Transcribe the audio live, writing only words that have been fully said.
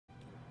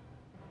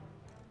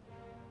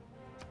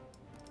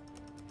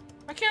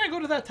Why can't I go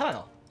to that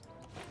tile?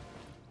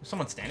 Is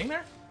someone standing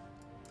there?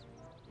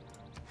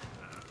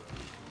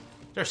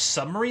 Is there a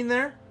submarine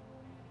there?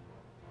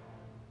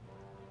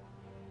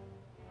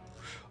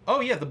 Oh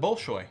yeah, the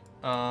Bolshoi.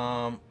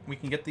 We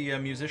can get the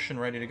musician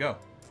ready to go.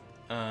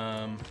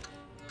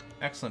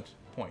 Excellent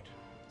point.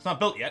 It's not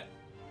built yet.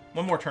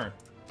 One more turn.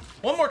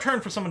 One more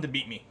turn for someone to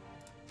beat me.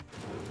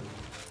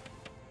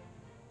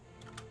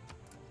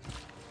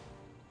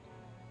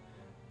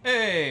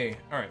 Hey!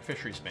 Alright,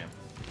 fishery spam.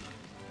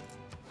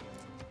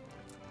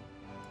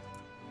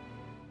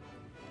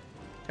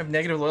 Have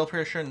negative oil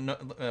pressure and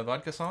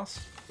vodka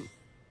sauce?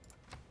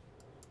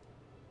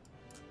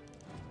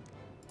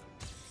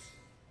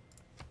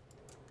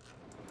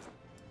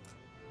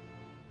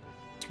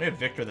 We have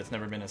Victor that's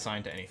never been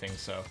assigned to anything,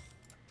 so...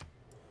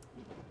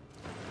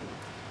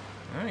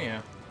 Oh,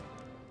 yeah.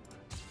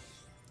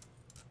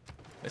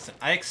 Listen,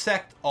 I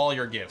accept all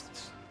your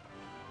gifts.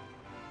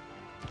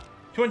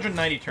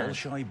 290 turns.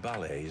 Bolshoi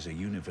Ballet is a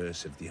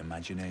universe of the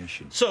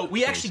imagination. So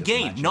we actually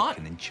gained, not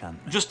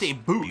just a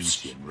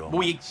boost, but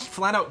we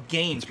flat out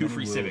gained 2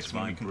 free civics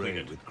when we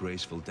completed. With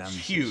graceful dances,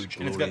 it's huge,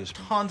 and it's got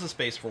tons of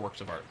space for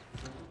works of art.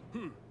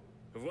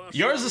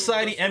 Your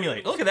society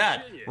emulate. Look at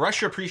that.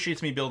 Russia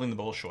appreciates me building the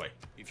Bolshoi.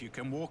 If you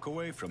can walk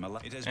away from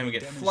it has and we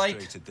been get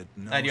flight. that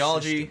no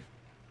Ideology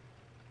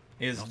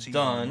is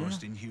done. More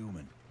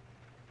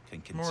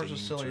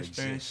facility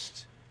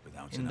space.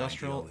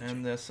 Industrial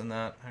and this and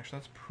that. Actually,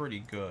 that's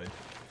pretty good.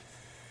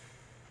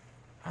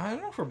 I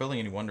don't know if we're building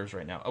any wonders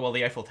right now. Oh, well,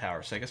 the Eiffel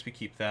Tower, so I guess we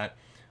keep that.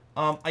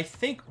 I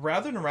think,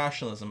 rather than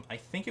rationalism, I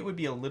think it would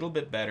be a little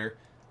bit better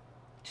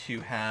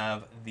to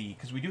have the...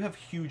 Because we do have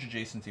huge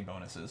adjacency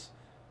bonuses.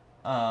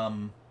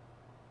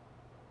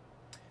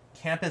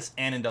 Campus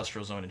and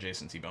industrial zone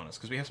adjacency bonus,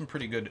 because we have some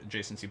pretty good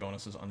adjacency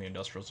bonuses on the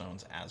industrial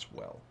zones as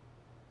well.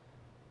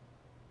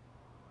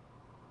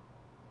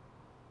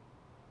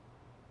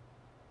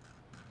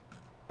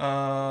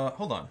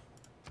 Hold on.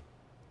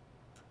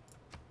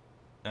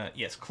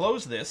 Yes,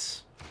 close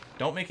this.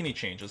 Don't make any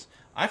changes.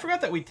 I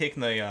forgot that we'd taken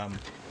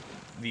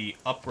the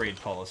upgrade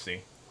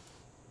policy.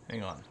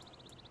 Hang on.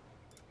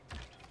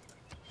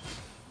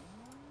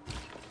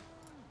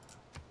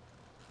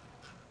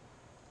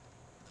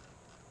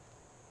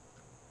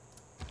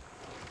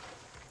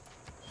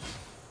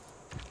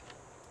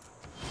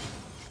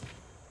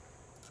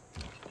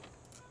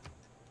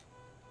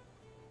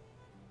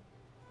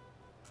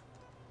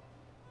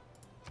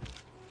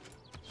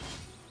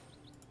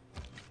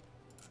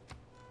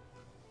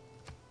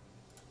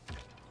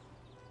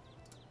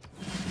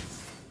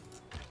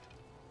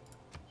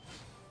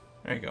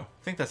 There you go.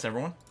 I think that's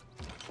everyone.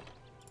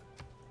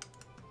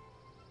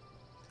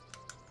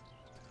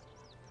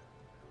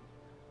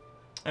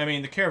 I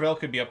mean, the Caravel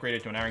could be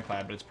upgraded to an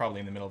ironclad, but it's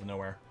probably in the middle of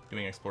nowhere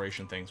doing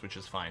exploration things, which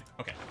is fine.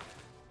 Okay.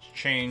 Let's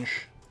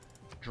change.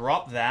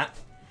 Drop that.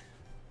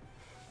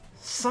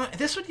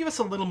 This would give us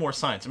a little more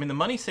science. I mean, the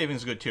money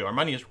savings is good, too. Our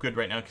money is good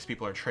right now because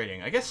people are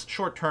trading. I guess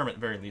short term, at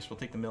the very least, we'll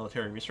take the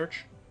military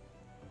research.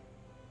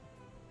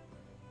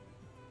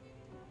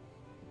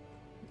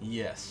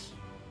 Yes.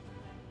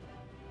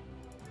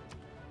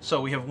 So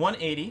we have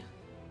 180.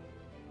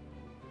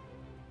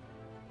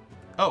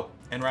 Oh,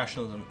 and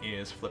rationalism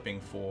is flipping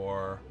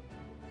for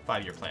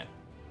 5-year plan.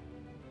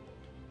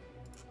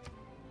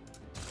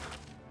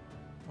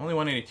 Only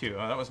 182.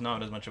 Oh, that was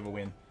not as much of a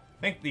win.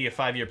 I think the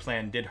 5-year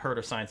plan did hurt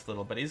our science a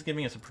little, but it's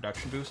giving us a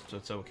production boost, so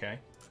it's okay.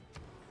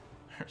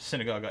 Our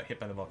synagogue got hit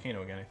by the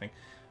volcano again, I think.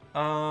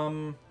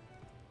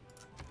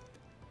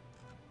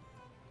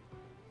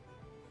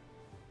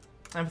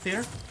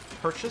 Amphitheater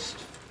purchased.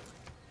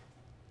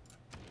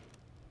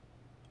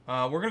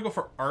 We're going to go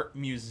for art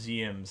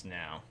museums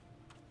now.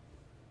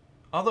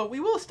 Although, we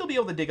will still be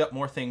able to dig up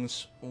more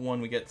things when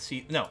we get...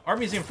 No, art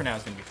museum for now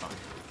is going to be fine.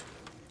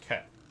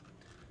 Okay.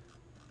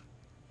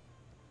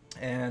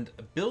 And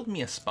build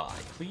me a spy,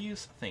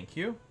 please. Thank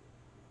you.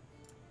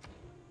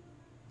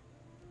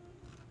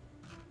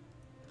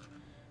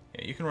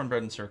 Yeah, you can run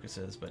bread and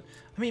circuses, but...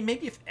 I mean,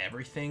 maybe if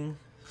everything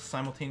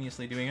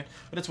simultaneously doing it.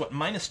 But it's what,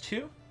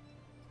 -2?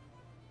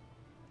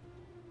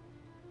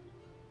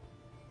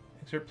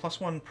 Exert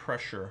 +1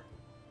 pressure.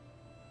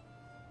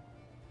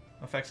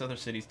 Affects other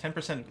cities.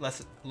 10%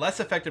 less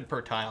affected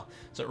per tile.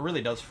 So it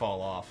really does fall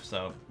off.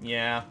 So,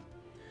 yeah.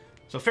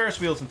 So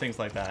Ferris wheels and things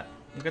like that.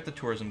 We've got the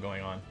tourism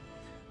going on.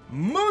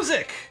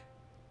 Music!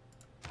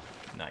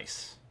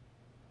 Nice.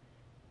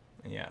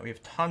 Yeah, we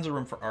have tons of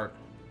room for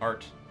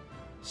art.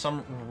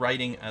 Some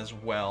writing as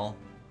well.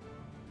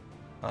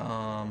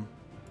 Oh,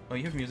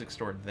 you have music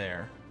stored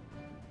there.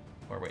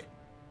 Or wait.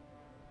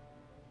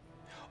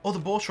 Oh, the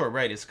Bolshoi,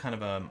 right, is kind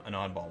of an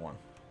oddball one.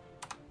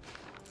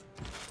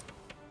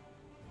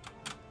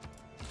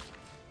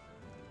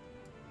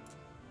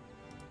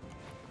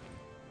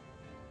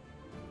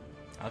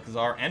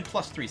 Alcazar, and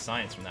 +3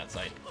 science from that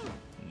site.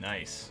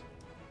 Nice.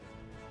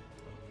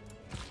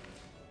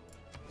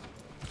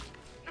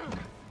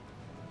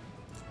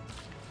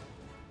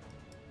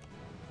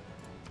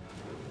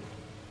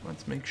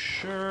 Let's make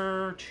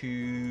sure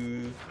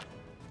to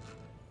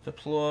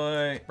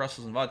Deploy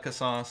Brussels and vodka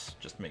sauce.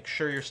 Just make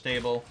sure you're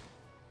stable.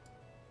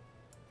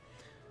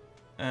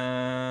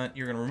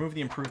 You're going to remove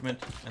the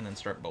improvement and then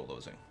start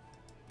bulldozing.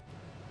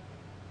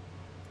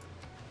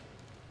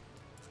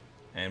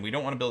 And we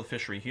don't want to build a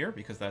fishery here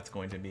because that's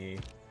going to be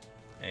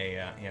a...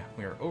 yeah,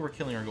 we are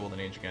overkilling our golden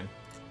age again.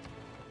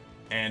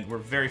 And we're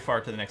very far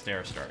to the next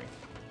era starting.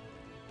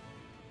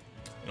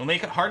 It'll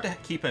make it hard to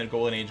keep a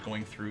golden age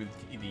going through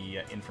the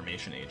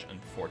information age,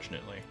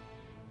 unfortunately.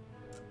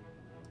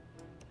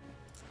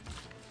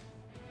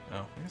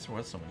 Oh, I guess there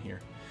was someone here.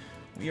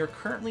 We are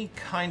currently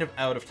kind of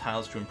out of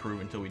tiles to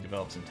improve until we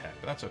develop some tech,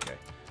 but that's okay.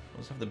 We'll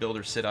just have the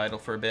builders sit idle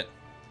for a bit.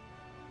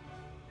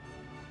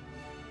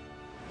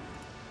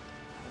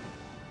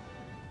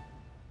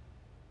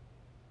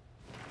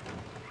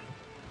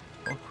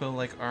 All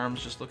quill-like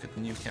arms, just look at the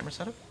new camera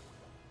setup.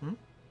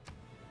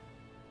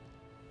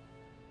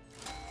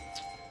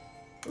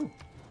 Ooh.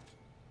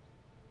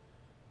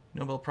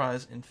 Nobel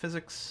Prize in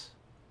Physics.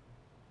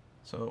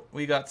 So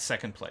we got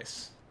second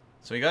place.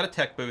 So we got a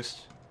tech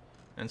boost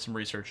and some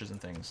researches and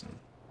things.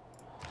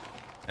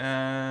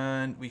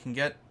 And we can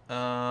get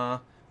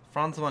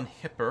Franz von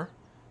Hipper.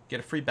 Get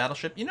a free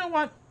battleship. You know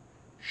what?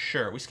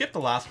 Sure. We skipped the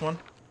last one.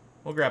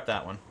 We'll grab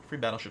that one. Free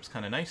battleship's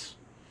kind of nice.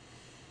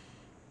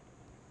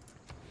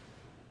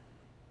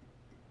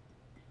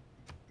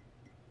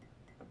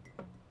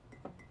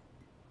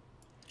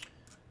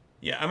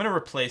 Yeah, I'm going to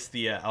replace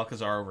the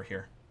Alcazar over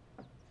here.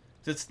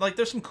 It's like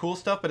there's some cool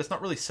stuff, but it's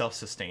not really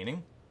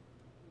self-sustaining.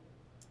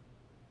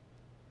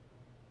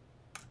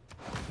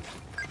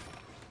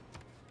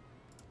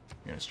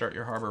 You're going to start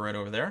your harbor right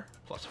over there.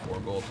 Plus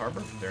 4 gold harbor.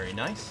 Very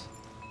nice.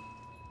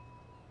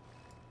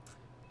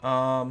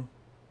 Now,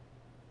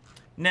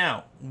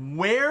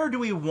 where do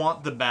we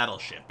want the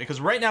battleship?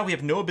 Because right now we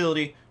have no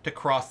ability to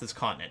cross this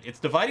continent. It's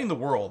dividing the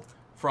world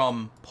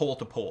from pole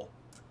to pole.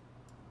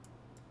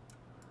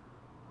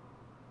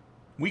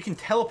 We can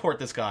teleport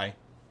this guy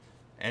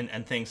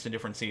and things to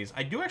different seas.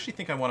 I do actually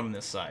think I want him on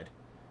this side.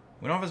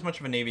 We don't have as much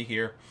of a navy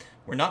here.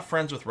 We're not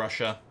friends with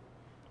Russia.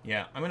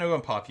 Yeah, I'm going to go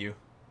and pop you.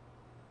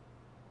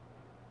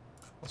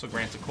 Also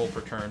grants a coal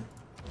per turn.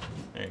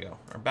 There you go.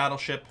 Our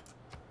battleship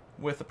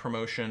with a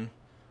promotion.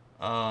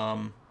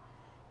 We're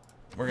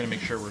going to make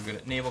sure we're good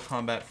at naval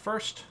combat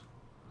first.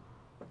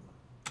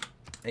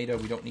 Ada,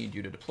 we don't need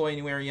you to deploy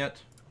anywhere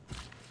yet.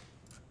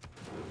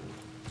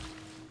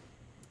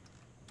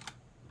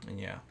 And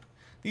yeah.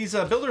 These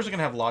builders are going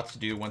to have lots to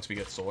do once we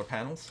get solar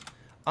panels.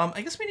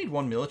 I guess we need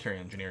one military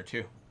engineer,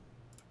 too.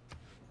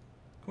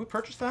 Can we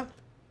purchase that?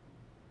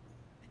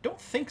 I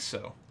don't think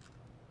so.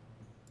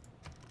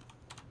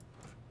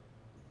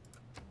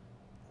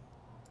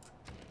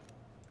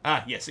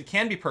 Ah, yes, it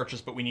can be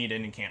purchased, but we need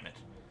an encampment.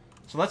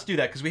 So let's do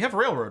that, because we have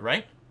railroad,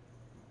 right?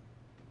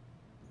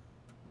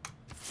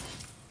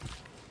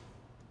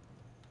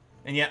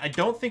 And yeah, I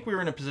don't think we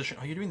were in a position...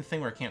 Oh, you're doing the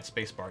thing where I can't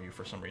spacebar you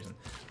for some reason.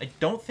 I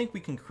don't think we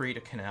can create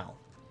a canal.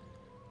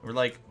 We're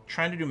like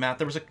trying to do math.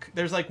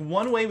 There's like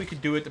one way we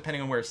could do it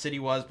depending on where a city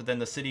was, but then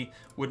the city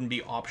wouldn't be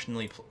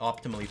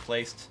optimally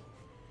placed.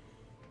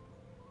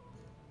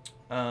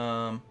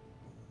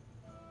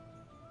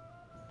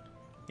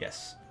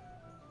 Yes.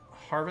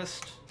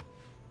 Harvest.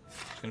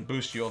 It's going to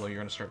boost you, although you're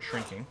going to start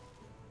shrinking.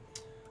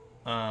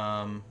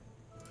 And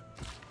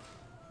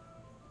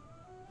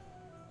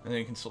then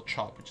you can still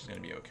chop, which is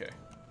going to be okay.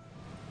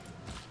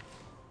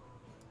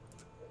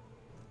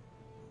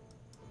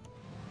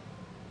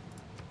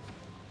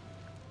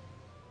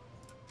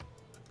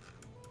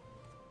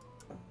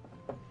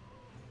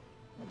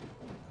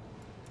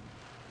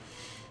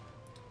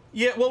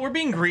 Yeah, well, we're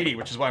being greedy,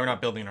 which is why we're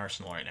not building an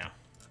arsenal right now.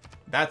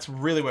 That's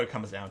really what it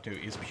comes down to,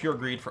 is pure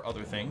greed for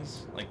other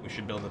things. Like, we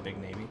should build a big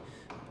navy.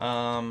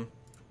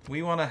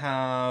 We want to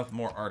have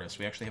more artists.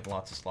 We actually have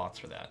lots of slots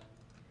for that.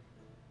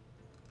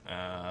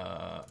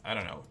 I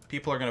don't know.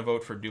 People are going to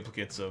vote for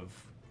duplicates of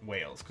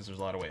whales, because there's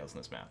a lot of whales in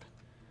this map.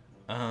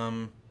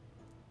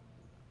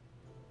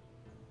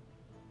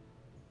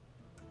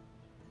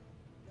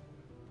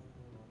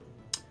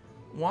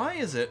 Why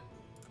is it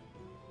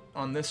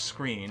on this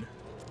screen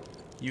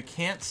you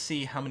can't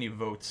see how many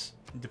votes,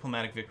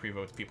 diplomatic victory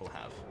votes, people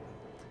have?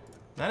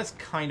 That is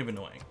kind of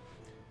annoying.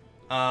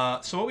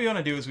 So what we want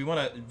to do is we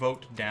want to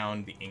vote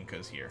down the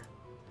Incas here.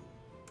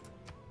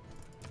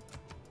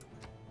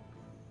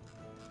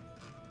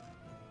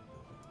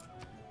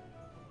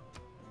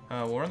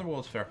 We'll run the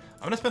World's Fair.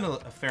 I'm going to spend a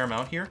fair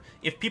amount here.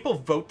 If people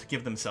vote to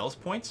give themselves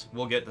points,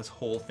 we'll get this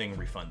whole thing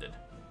refunded.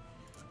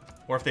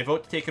 Or if they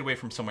vote to take it away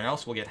from someone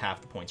else, we'll get half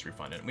the points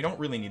refunded. We don't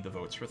really need the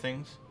votes for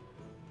things.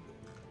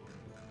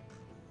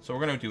 So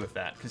we're going to do with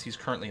that, because he's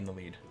currently in the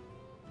lead.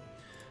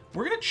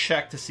 We're going to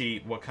check to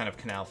see what kind of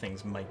canal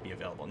things might be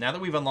available. Now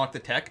that we've unlocked the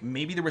tech,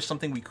 maybe there was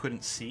something we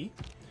couldn't see.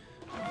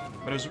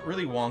 But it was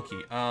really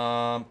wonky.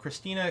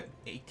 Christina,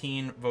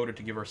 18, voted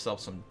to give herself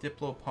some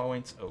Diplo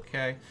points.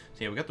 Okay.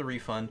 So yeah, we got the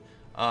refund.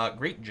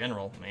 Great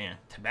General. Man.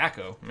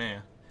 Tobacco.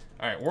 Man.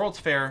 Alright, World's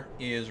Fair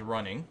is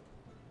running.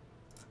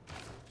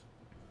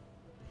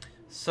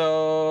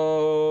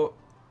 So...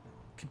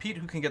 compete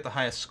who can get the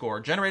highest score,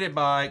 generated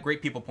by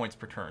great people points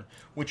per turn,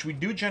 which we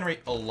do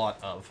generate a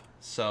lot of,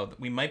 so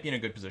we might be in a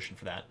good position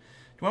for that.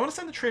 Do I want to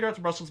send the trader out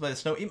to Brussels by the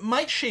snow? It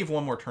might shave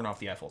one more turn off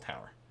the Eiffel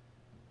Tower.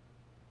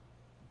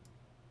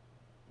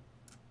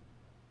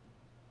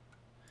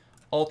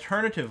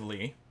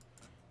 Alternatively,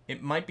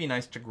 it might be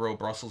nice to grow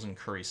Brussels and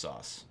curry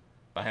sauce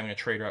by having a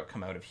trader out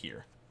come out of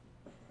here.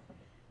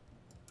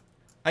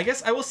 I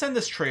guess I will send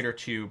this trader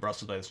to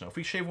Brussels by the snow. If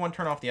we shave one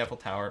turn off the Eiffel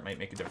Tower, it might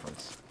make a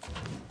difference.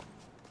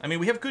 I mean,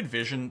 we have good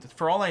vision.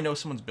 For all I know,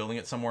 someone's building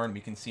it somewhere, and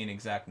we can see an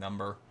exact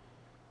number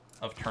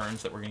of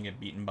turns that we're going to get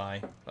beaten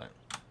by. But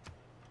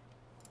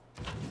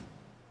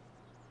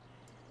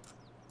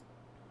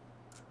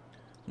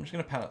I'm just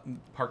going to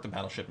park the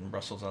battleship in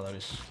Brussels,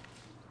 Allows.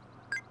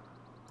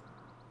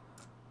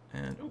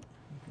 And, oh, you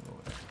can go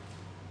over there.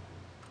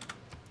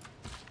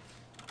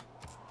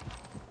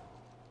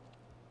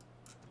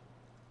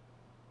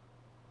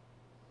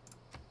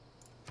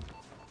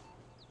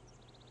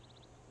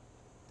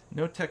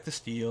 No tech to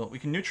steal. We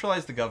can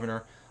neutralize the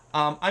governor.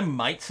 I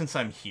might, since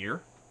I'm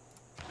here.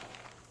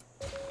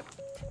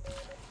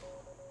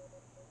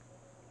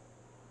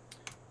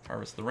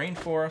 Harvest the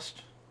rainforest.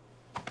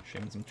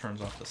 Shaving some turns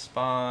off the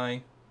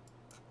spy.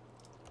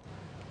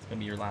 It's going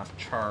to be your last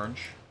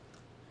charge.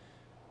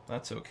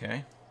 That's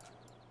okay.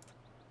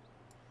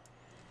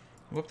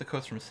 Move up the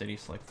coast from a city,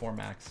 so like 4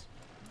 max.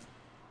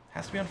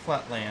 Has to be on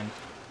flat land.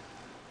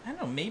 I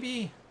don't know,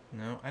 maybe...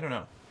 No, I don't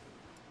know.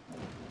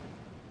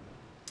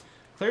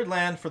 Cleared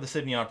land for the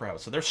Sydney Opera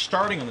House. So they're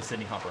starting on the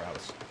Sydney Opera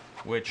House,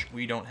 which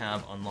we don't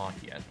have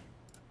unlocked yet.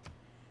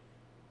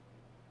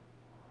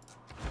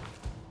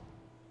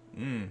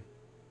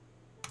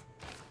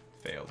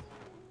 Failed.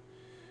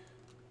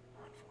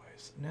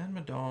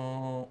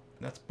 Nanmadol.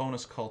 That's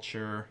bonus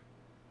culture.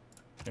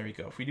 There we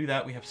go. If we do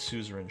that, we have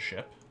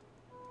suzerainship.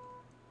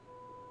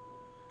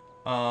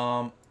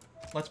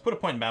 Let's put a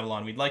point in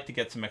Babylon. We'd like to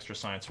get some extra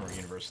science from our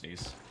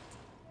universities.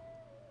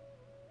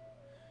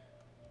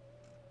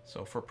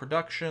 So for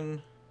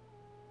production...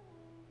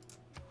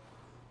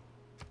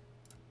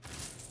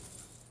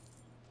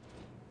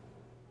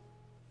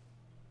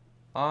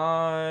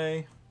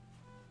 I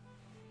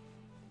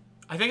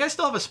think I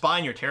still have a spy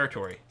in your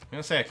territory. I'm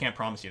going to say I can't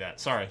promise you that.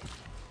 Sorry.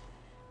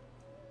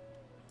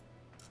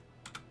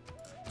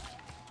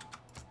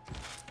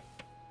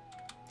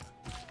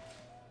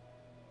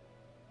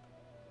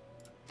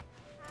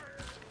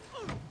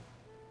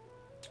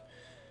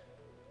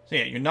 So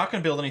yeah, you're not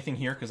going to build anything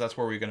here because that's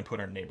where we're going to put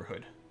our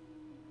neighborhood.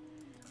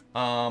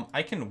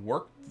 I can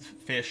work the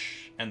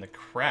fish and the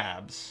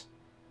crabs,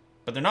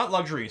 but they're not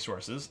luxury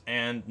resources,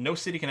 and no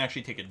city can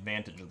actually take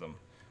advantage of them.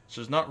 So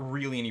there's not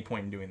really any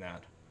point in doing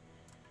that.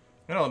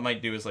 And all it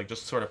might do is like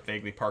just sort of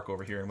vaguely park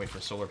over here and wait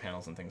for solar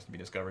panels and things to be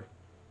discovered.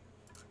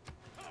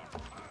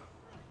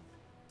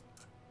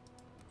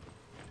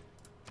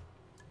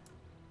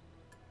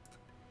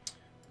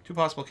 Two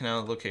possible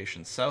canal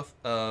locations south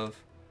of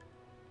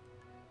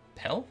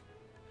Pell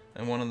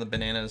and one of the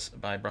bananas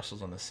by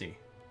Brussels on the Sea.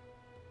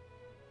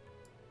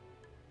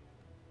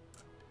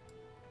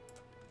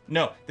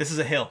 No, this is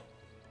a hill.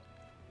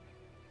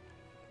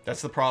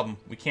 That's the problem.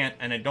 We can't,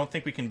 and I don't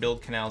think we can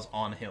build canals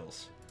on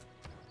hills.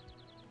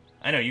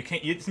 I know, you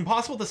can't, it's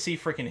impossible to see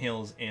freaking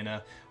hills in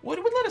a... What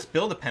would let us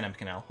build a Panama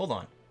Canal? Hold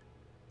on.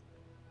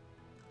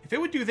 If it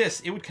would do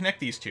this, it would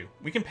connect these two.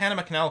 We can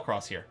Panama Canal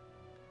across here.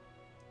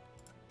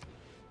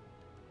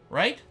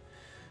 Right?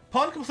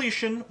 Upon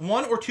completion,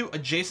 1 or 2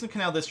 adjacent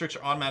canal districts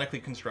are automatically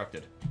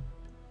constructed.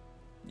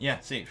 Yeah,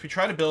 see, if we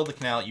try to build the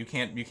canal, you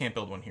can't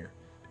build one here.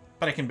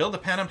 But I can build a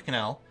Panama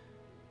Canal,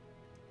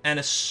 and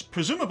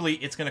presumably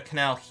it's going to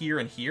canal here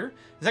and here.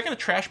 Is that going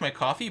to trash my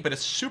coffee? But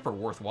it's super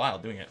worthwhile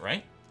doing it,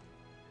 right?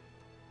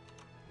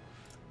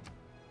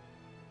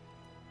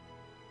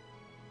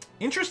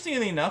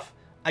 Interestingly enough,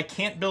 I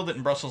can't build it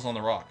in Brussels on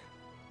the Rock.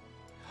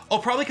 Oh,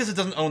 probably because it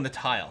doesn't own the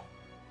tile.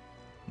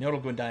 No, it'll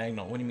go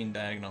diagonal. What do you mean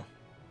diagonal?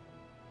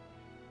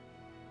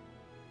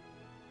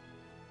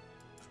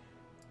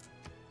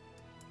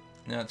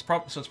 No, it's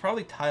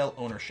probably tile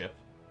ownership.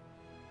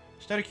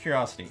 Just out of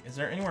curiosity, is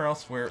there anywhere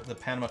else where the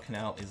Panama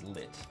Canal is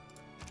lit?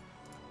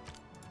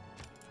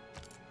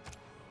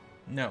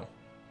 No.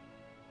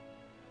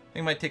 I think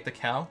I might take the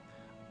cow.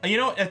 You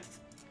know, F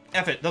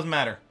it, doesn't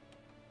matter.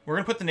 We're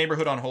going to put the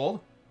neighborhood on hold.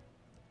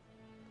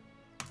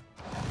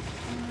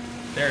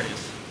 There it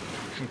is.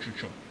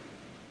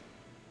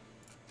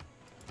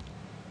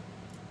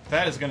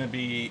 That is going to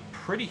be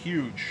pretty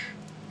huge,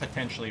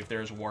 potentially, if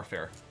there's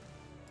warfare.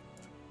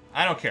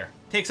 I don't care.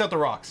 Takes out the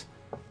rocks.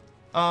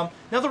 Now,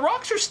 the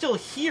rocks are still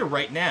here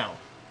right now.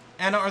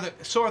 And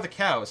so are the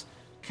cows.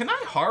 Can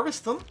I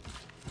harvest them?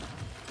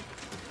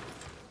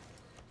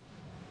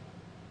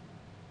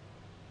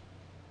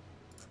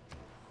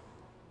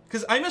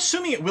 Because I'm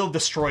assuming it will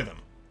destroy them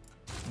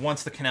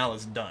once the canal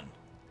is done.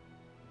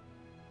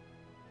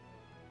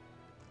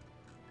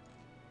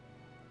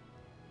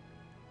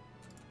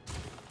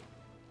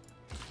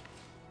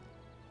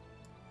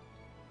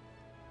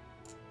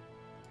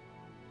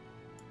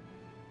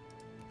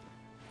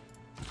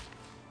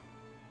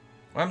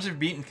 What happens if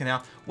Beaten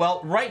Canal?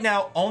 Well, right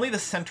now, only the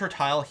center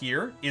tile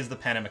here is the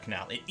Panama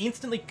Canal. It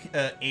instantly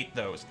ate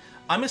those.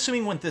 I'm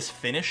assuming when this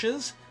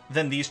finishes,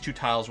 then these 2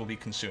 tiles will be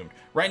consumed.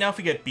 Right now, if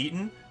we get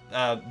beaten,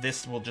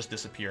 this will just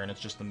disappear, and it's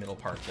just the middle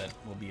part that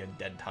will be a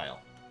dead tile.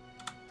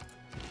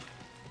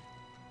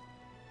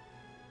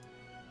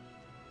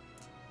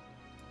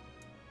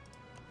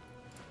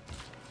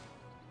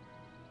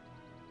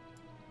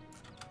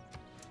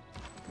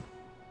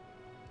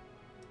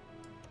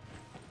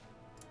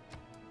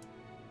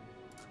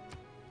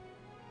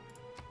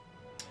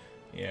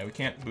 Yeah, we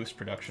can't boost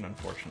production,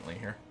 unfortunately,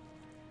 here.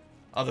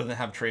 Other than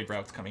have trade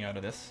routes coming out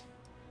of this,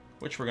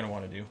 which we're going to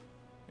want to do.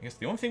 I guess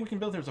the only thing we can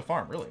build here is a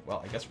farm, really.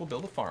 Well, I guess we'll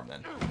build a farm,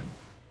 then.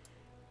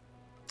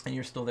 And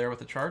you're still there with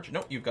the charge?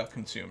 Nope, you've got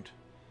consumed.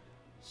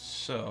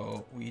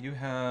 So, we do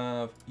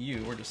have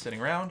you. We're just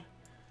sitting around.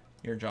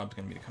 Your job's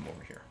going to be to come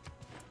over here.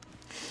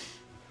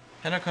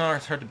 Pentacar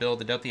is hard to build.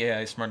 I doubt the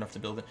AI is smart enough to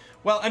build it.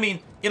 Well, I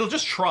mean, it'll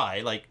just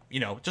try, like, you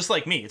know, just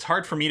like me. It's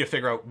hard for me to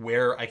figure out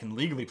where I can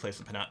legally place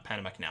the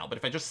Panama Canal, but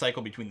if I just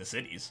cycle between the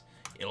cities,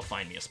 it'll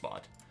find me a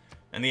spot.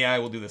 And the AI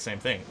will do the same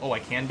thing. Oh, I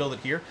can build it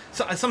here?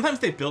 So sometimes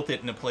they built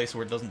it in a place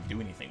where it doesn't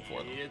do anything for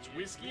them. It's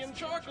whiskey and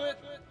chocolate.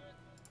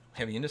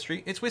 Heavy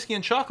industry. It's whiskey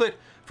and chocolate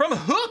from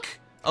Hook.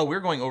 Oh,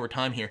 we're going over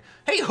time here.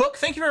 Hey, Hook,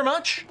 thank you very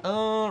much.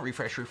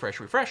 Refresh, refresh,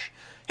 refresh.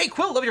 Hey,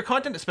 Quill, love your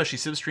content, especially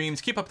Civ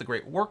streams. Keep up the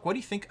great work. What do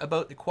you think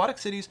about aquatic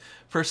cities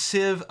for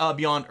Civ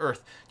Beyond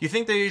Earth? Do you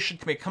think they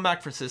should make a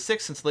comeback for Civ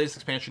 6 since the latest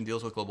expansion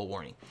deals with global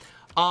warming?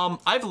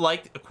 I've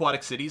liked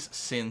aquatic cities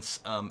since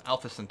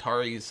Alpha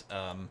Centauri's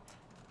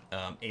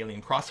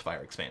Alien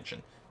Crossfire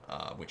expansion,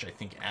 which I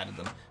think added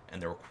them,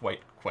 and they were quite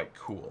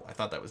cool. I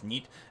thought that was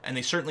neat, and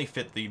they certainly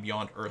fit the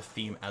Beyond Earth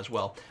theme as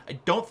well. I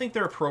don't think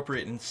they're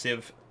appropriate in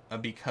Civ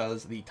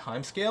because the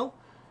timescale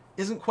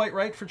isn't quite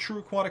right for true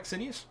aquatic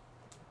cities.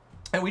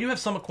 And we do have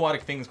some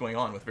aquatic things going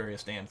on with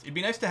various dams. It'd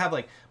be nice to have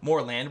like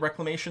more land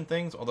reclamation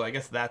things, although I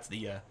guess that's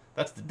the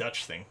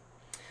Dutch thing.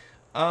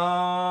 Hold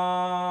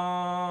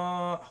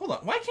on.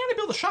 Why can't I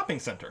build a shopping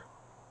center?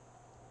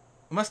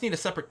 I must need a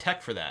separate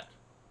tech for that.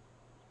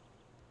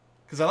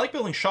 Because I like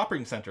building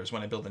shopping centers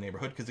when I build a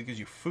neighborhood because it gives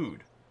you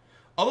food.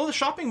 Although the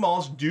shopping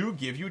malls do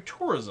give you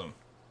tourism,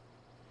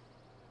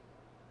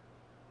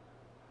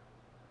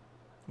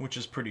 which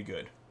is pretty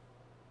good.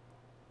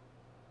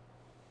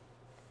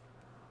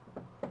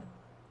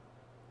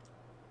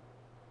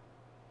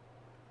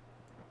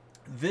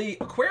 The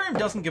aquarium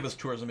doesn't give us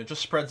tourism, it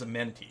just spreads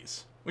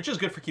amenities, which is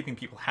good for keeping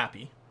people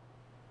happy.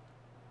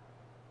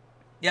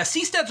 Yeah,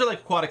 seasteads are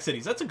like aquatic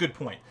cities. That's a good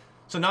point.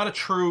 So not a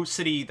true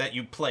city that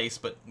you place,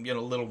 but, you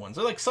know, little ones.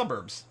 They're like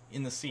suburbs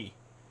in the sea.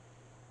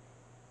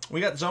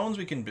 We got zones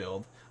we can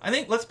build. I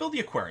think, let's build the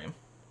aquarium.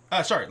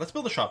 Sorry, let's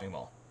build the shopping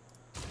mall.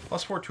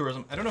 +4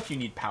 tourism. I don't know if you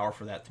need power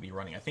for that to be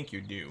running. I think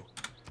you do.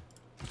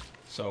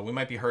 So we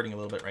might be hurting a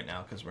little bit right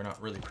now because we're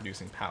not really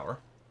producing power.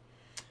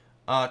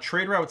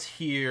 Trade routes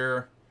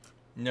here.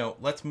 No,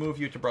 let's move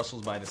you to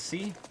Brussels by the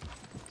Sea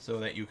so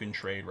that you can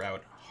trade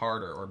route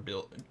harder or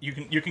build. You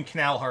can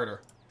canal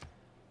harder.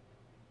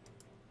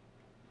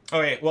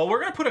 Okay, well, we're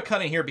going to put a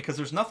cut in here because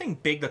there's nothing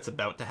big that's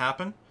about to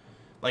happen.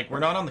 Like, we're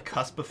not on the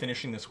cusp of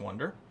finishing this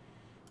wonder.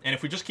 And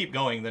if we just keep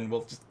going, then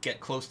we'll just get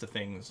close to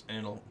things, and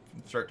it'll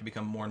start to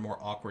become more and more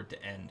awkward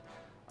to end.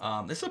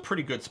 This is a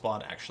pretty good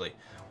spot, actually.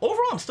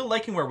 Overall, I'm still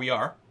liking where we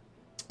are.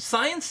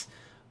 Science,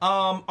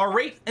 our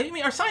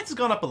science has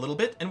gone up a little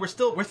bit, and we're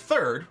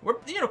third. We're,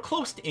 you know,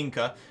 close to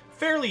Inca,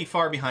 fairly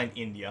far behind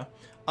India.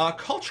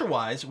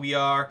 Culture-wise, we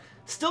are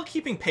still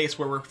keeping pace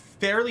where we're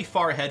fairly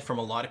far ahead from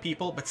a lot of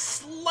people, but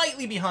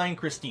slightly behind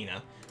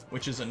Christina,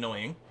 which is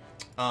annoying.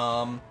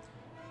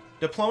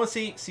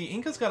 Diplomacy, see,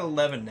 Inca's got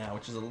 11 now,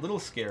 which is a little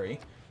scary.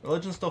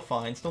 Religion's still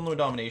fine, still no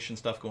domination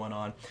stuff going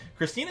on.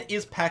 Christina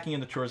is packing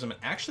into tourism and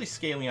actually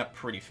scaling up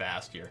pretty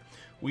fast here.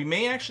 We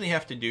may actually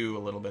have to do a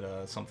little bit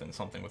of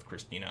something with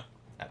Christina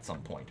at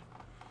some point.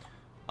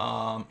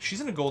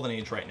 She's in a golden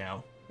age right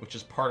now, which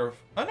is part of...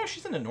 Oh, no,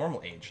 she's in a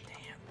normal age. Damn.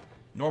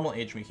 Normal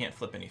age, we can't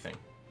flip anything.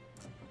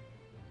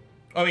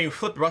 I mean, we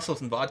flipped Brussels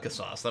and vodka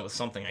sauce. That was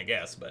something, I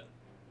guess, but...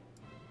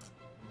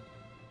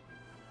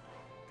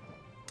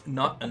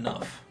 not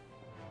enough.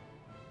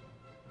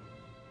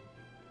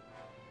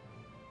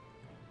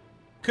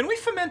 Can we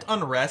foment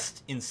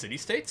unrest in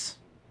city-states?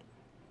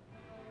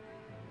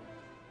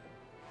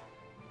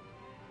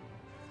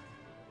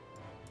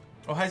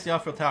 Oh, high's the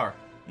Outfield Tower?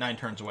 9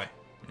 turns away.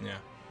 Yeah.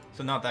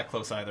 So not that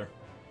close either.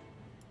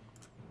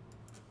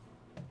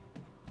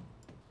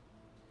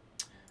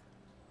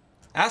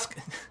 Ask...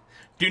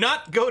 Do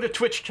not go to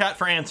Twitch chat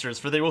for answers,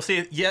 for they will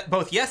say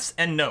both yes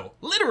and no.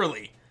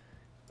 Literally!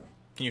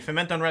 Can you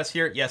foment unrest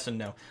here? Yes and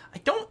no.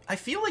 I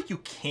feel like you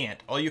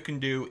can't. All you can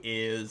do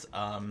is,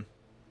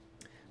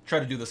 try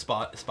to do the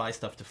spy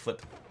stuff to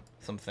flip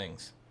some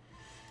things.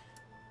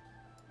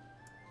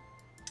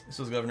 This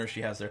was the governor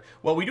she has there.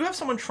 Well, we do have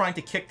someone trying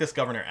to kick this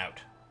governor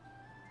out.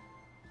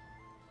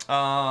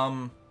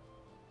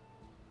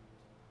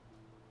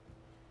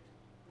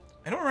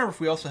 I don't remember if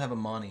we also have a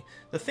Mani.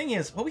 The thing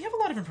is, well, we have a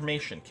lot of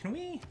information. Can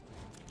we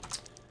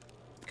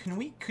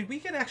Could we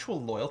get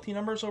actual loyalty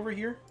numbers over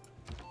here?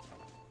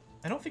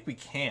 I don't think we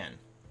can.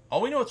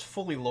 All we know is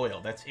fully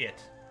loyal. That's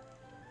it.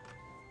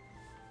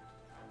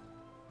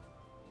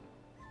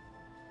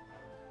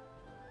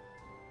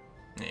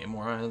 Yeah,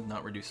 more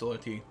not reduce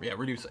loyalty. Yeah,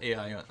 reduce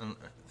AI on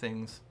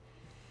things.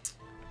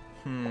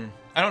 I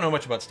don't know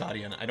much about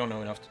Stadia, and I don't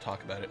know enough to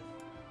talk about it.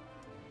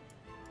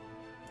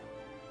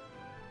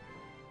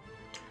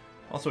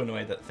 Also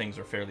annoyed that things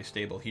are fairly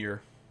stable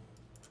here.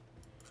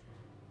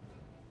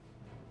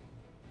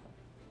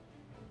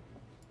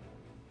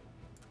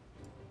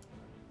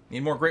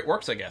 Need more great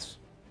works, I guess.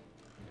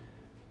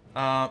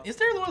 Is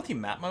there a loyalty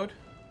map mode?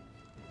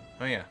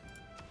 Oh, yeah.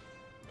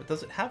 But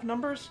does it have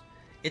numbers?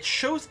 It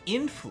shows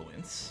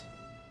influence.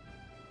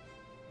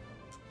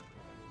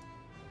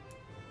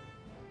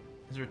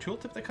 Is there a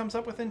tooltip that comes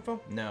up with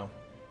info? No.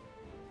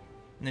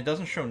 And it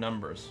doesn't show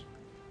numbers.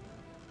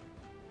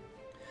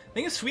 The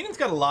thing is, Sweden's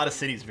got a lot of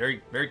cities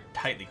very, very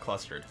tightly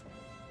clustered.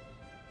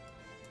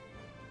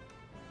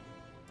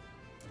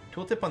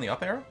 Tooltip on the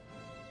up arrow?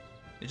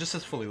 It just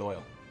says fully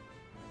loyal.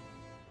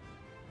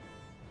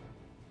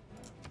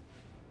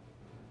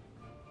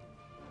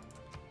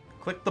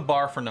 Click the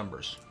bar for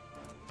numbers.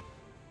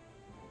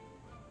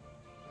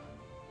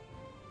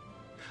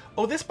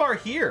 Oh, this bar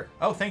here.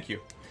 Oh, thank you.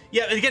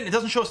 Yeah, again, it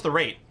doesn't show us the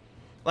rate.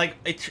 Like,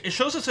 it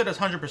shows us it as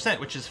 100%,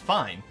 which is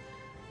fine.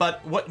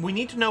 But what we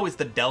need to know is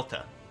the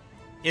delta.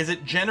 Is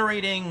it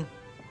generating...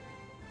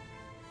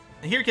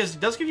 Here, because it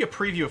does give you a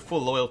preview of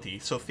full loyalty,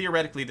 so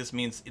theoretically this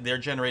means they're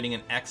generating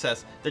an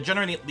excess... They're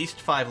generating at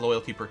least 5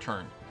 loyalty per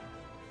turn.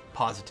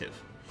 Positive.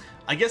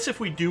 I guess if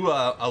we do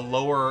a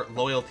lower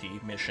loyalty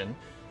mission...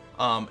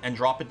 and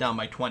drop it down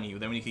by 20,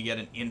 then we could get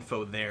an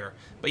info there.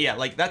 But yeah,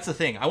 like, that's the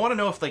thing. I want to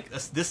know if, like,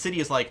 this city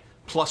is, like,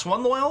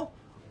 +1 loyal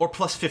or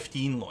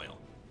 +15 loyal.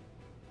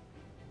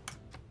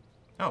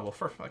 Oh, well,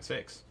 for fuck's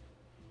sakes.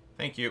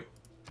 Thank you.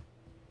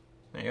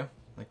 There you go.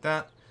 Like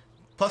that.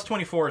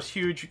 +24 is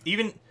huge.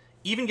 Even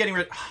getting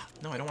rid...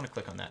 No, I don't want to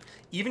click on that.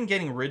 Even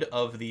getting rid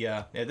of the...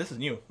 Yeah, this is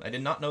new. I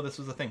did not know this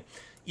was a thing.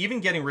 Even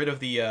getting rid of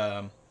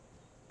the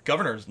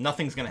governors,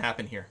 nothing's going to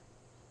happen here.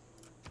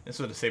 This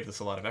would have saved us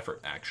a lot of effort,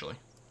 actually.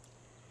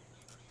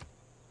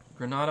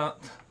 Granada,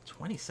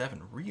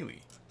 27,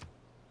 really?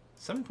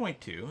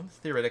 7.2, it's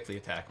theoretically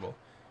attackable.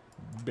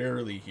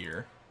 Barely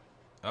here.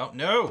 Oh,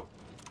 no!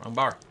 Wrong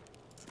bar.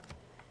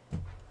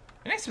 And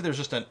next to there's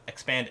just an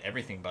expand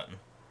everything button.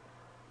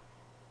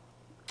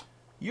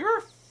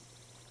 You're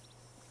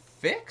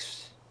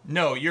fixed?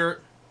 No,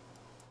 you're...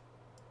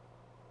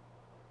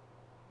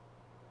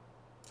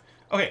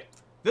 Okay,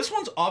 this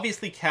one's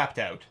obviously capped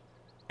out,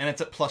 and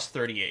it's at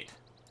 +38.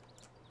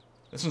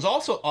 This one's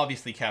also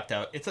obviously capped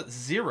out. It's at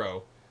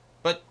 0.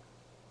 But,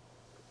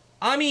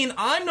 I mean,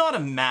 I'm not a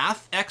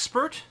math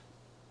expert,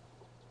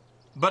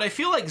 but I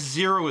feel like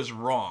 0 is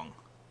wrong.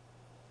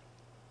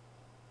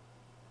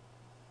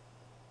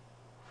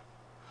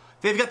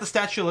 They've got the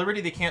Statue of Liberty,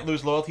 they can't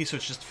lose loyalty, so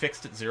it's just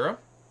fixed at 0?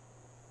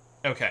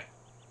 Okay.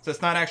 So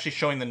it's not actually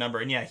showing the number,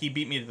 and yeah, he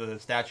beat me to the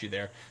statue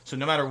there, so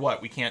no matter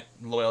what, we can't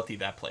loyalty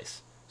that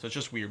place. So it's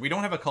just weird. We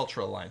don't have a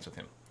cultural alliance with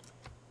him.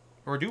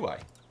 Or do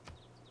I?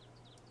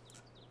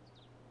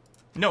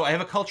 No, I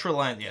have a cultural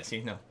alliance, yeah,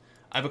 see, no.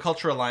 I have a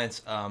cultural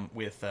alliance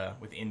with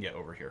India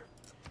over here.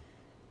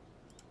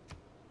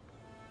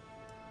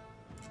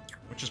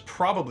 Which is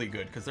probably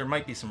good, because there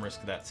might be some risk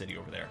to that city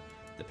over there,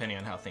 depending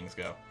on how things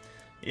go.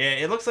 Yeah,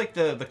 it looks like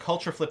the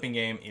culture flipping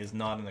game is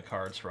not in the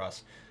cards for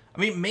us. I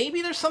mean,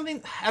 maybe there's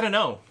something, I don't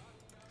know.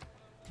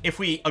 If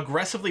we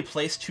aggressively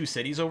place 2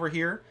 cities over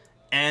here,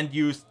 and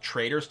use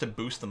traders to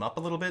boost them up a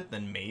little bit,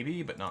 then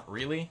maybe, but not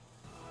really.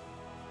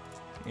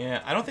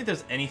 Yeah, I don't think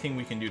there's anything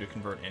we can do to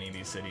convert any of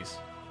these cities.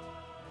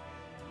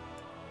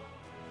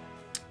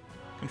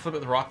 Can flip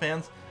it with rock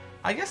bands?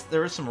 I guess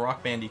there is some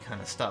rock bandy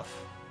kind of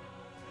stuff.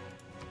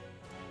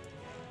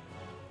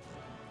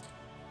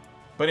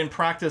 But in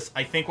practice,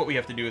 I think what we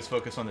have to do is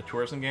focus on the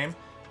tourism game.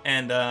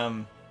 And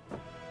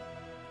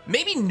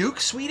maybe nuke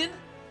Sweden?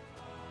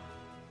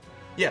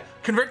 Yeah,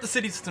 convert the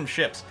cities to some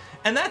ships.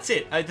 And that's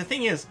it. The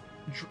thing is,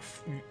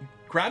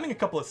 grabbing a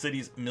couple of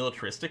cities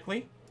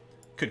militaristically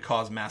could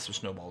cause massive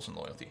snowballs in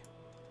loyalty.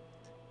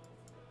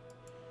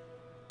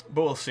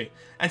 But we'll see.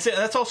 And so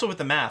that's also with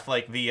the math,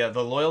 like the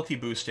loyalty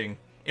boosting.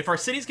 If our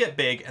cities get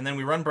big and then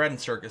we run bread and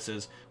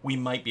circuses, we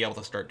might be able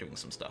to start doing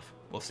some stuff.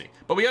 We'll see.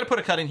 But we got to put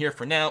a cut in here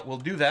for now. We'll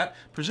do that.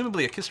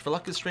 Presumably a Kiss for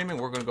Luck is streaming.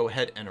 We're going to go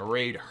ahead and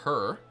raid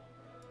her.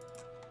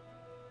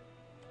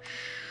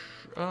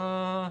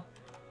 No.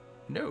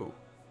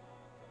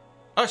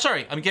 Oh,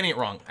 sorry. I'm getting it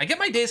wrong. I get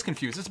my days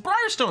confused. It's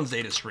Briarstone's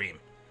day to stream.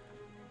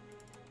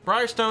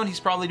 Briarstone, he's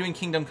probably doing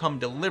Kingdom Come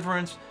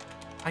Deliverance.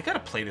 I gotta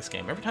play this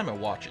game. Every time I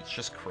watch it, it's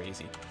just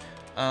crazy.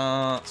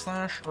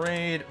 Slash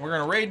raid. We're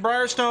gonna raid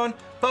Briarstone.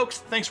 Folks,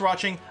 thanks for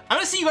watching. I'm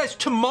gonna see you guys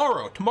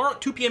tomorrow. Tomorrow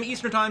at 2 p.m.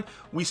 Eastern Time,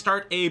 we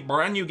start a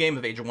brand new game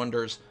of Age of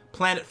Wonders,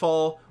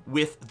 Planetfall,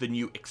 with the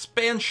new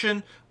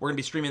expansion. We're gonna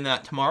be streaming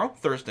that tomorrow,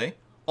 Thursday,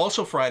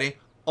 also Friday,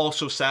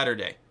 also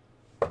Saturday.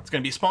 It's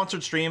gonna be a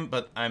sponsored stream,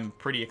 but I'm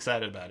pretty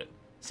excited about it.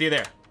 See you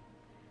there.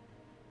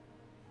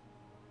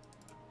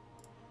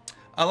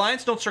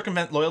 Alliance don't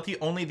circumvent loyalty.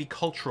 Only the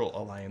cultural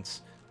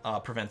alliance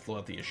prevents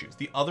loyalty issues.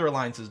 The other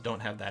alliances don't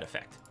have that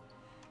effect.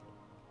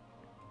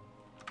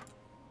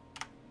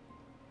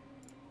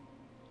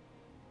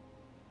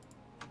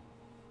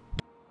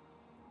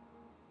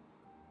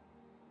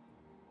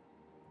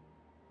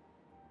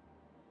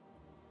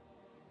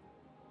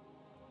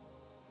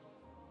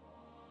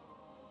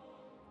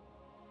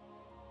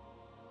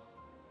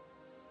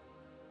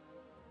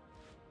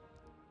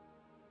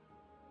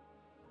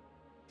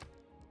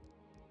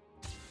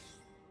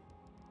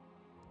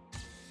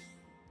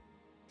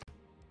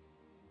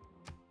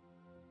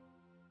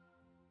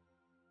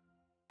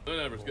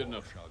 Whatever's good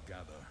enough. Shall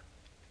gather.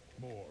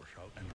 More shall enter.